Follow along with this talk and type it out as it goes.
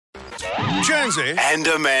Jonesy and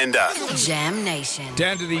Amanda. Jam Nation.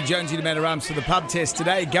 Down to the Jonesy and Amanda Arms for the pub test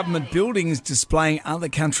today. Government buildings displaying other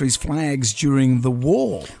countries' flags during the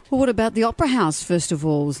war. Well, what about the Opera House, first of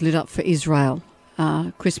all, was lit up for Israel?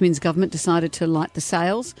 Chris Minns' government decided to light the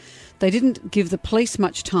sails. They didn't give the police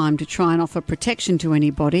much time to try and offer protection to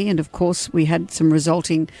anybody. And, of course, we had some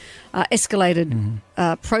resulting escalated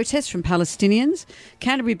protests from Palestinians.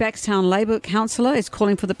 Canterbury Backstown Labor councillor is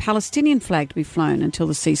calling for the Palestinian flag to be flown until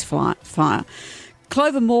the ceasefire.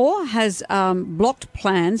 Clover Moore has blocked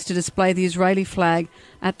plans to display the Israeli flag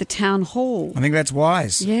at the town hall. I think that's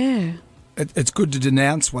wise. Yeah. It's good to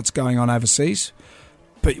denounce what's going on overseas.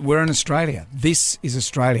 But we're in Australia. This is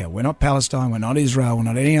Australia. We're not Palestine. We're not Israel. We're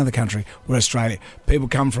not any other country. We're Australia. People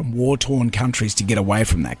come from war-torn countries to get away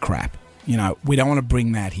from that crap. You know, we don't want to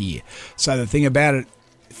bring that here. So the thing about it,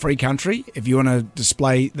 free country, if you want to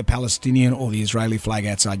display the Palestinian or the Israeli flag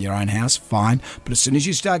outside your own house, fine. But as soon as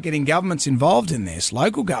you start getting governments involved in this,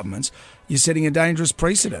 local governments, you're setting a dangerous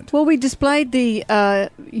precedent. Well, we displayed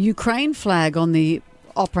the Ukraine flag on the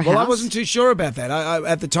Opera House. Well, I wasn't too sure about that. I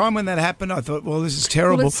at the time when that happened, I thought, well, this is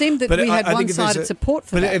terrible. Well, it seemed that we had one-sided support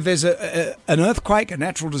for that. But if there's an earthquake, a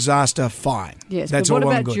natural disaster, fine. Yes, that's but what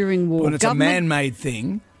all about good. during war? When it's a man-made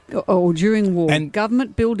thing. Or during war. And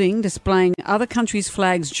government building displaying other countries'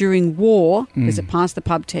 flags during war, does it pass the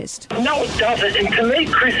pub test? No, it doesn't. And to me,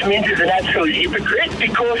 Chris Minns is an absolute hypocrite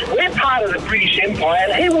because we're part of the British Empire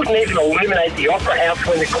and he wouldn't even illuminate the Opera House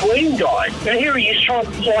when the Queen died. And here he is trying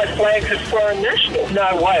to fly flags as foreign national.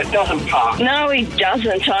 No way, it doesn't pass. No, it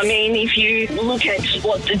doesn't. I mean, if you look at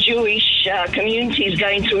what the Jewish community is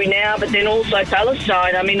going through now, but then also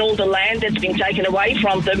Palestine, I mean, all the land that's been taken away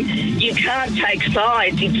from them, you can't take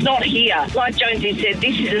sides. It's not here. Like Jonesy said,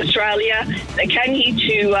 this is Australia. They came here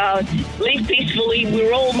to live peacefully.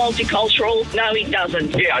 We're all multicultural. No, it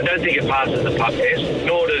doesn't. Yeah, I don't think it passes the pub test,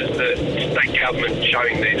 nor does the state government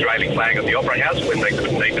showing the Israeli flag at the Opera House when they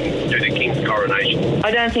couldn't even do the King's coronation.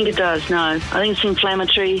 I don't think it does, no. I think it's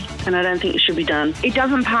inflammatory and I don't think it should be done. It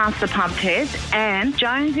doesn't pass the pub test, and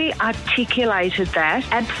Jonesy articulated that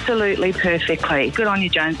absolutely perfectly. Good on you,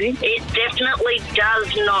 Jonesy. It definitely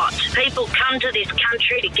does not. People come to this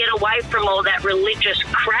country to get away from all that religious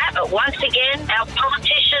crap. But once again, our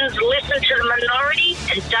politicians listen to the minority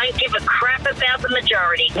and don't give a crap about the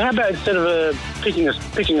majority. How about instead of picking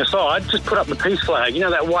a side, just put up the peace flag? You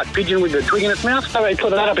know that white pigeon with the twig in its mouth? So they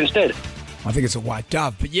put that up instead. I think it's a white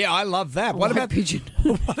dove, but yeah, I love that. What about pigeon?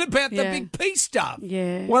 What about the big peace dove?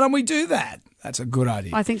 Yeah. Why don't we do that? That's a good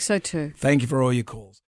idea. I think so too. Thank you for all your calls.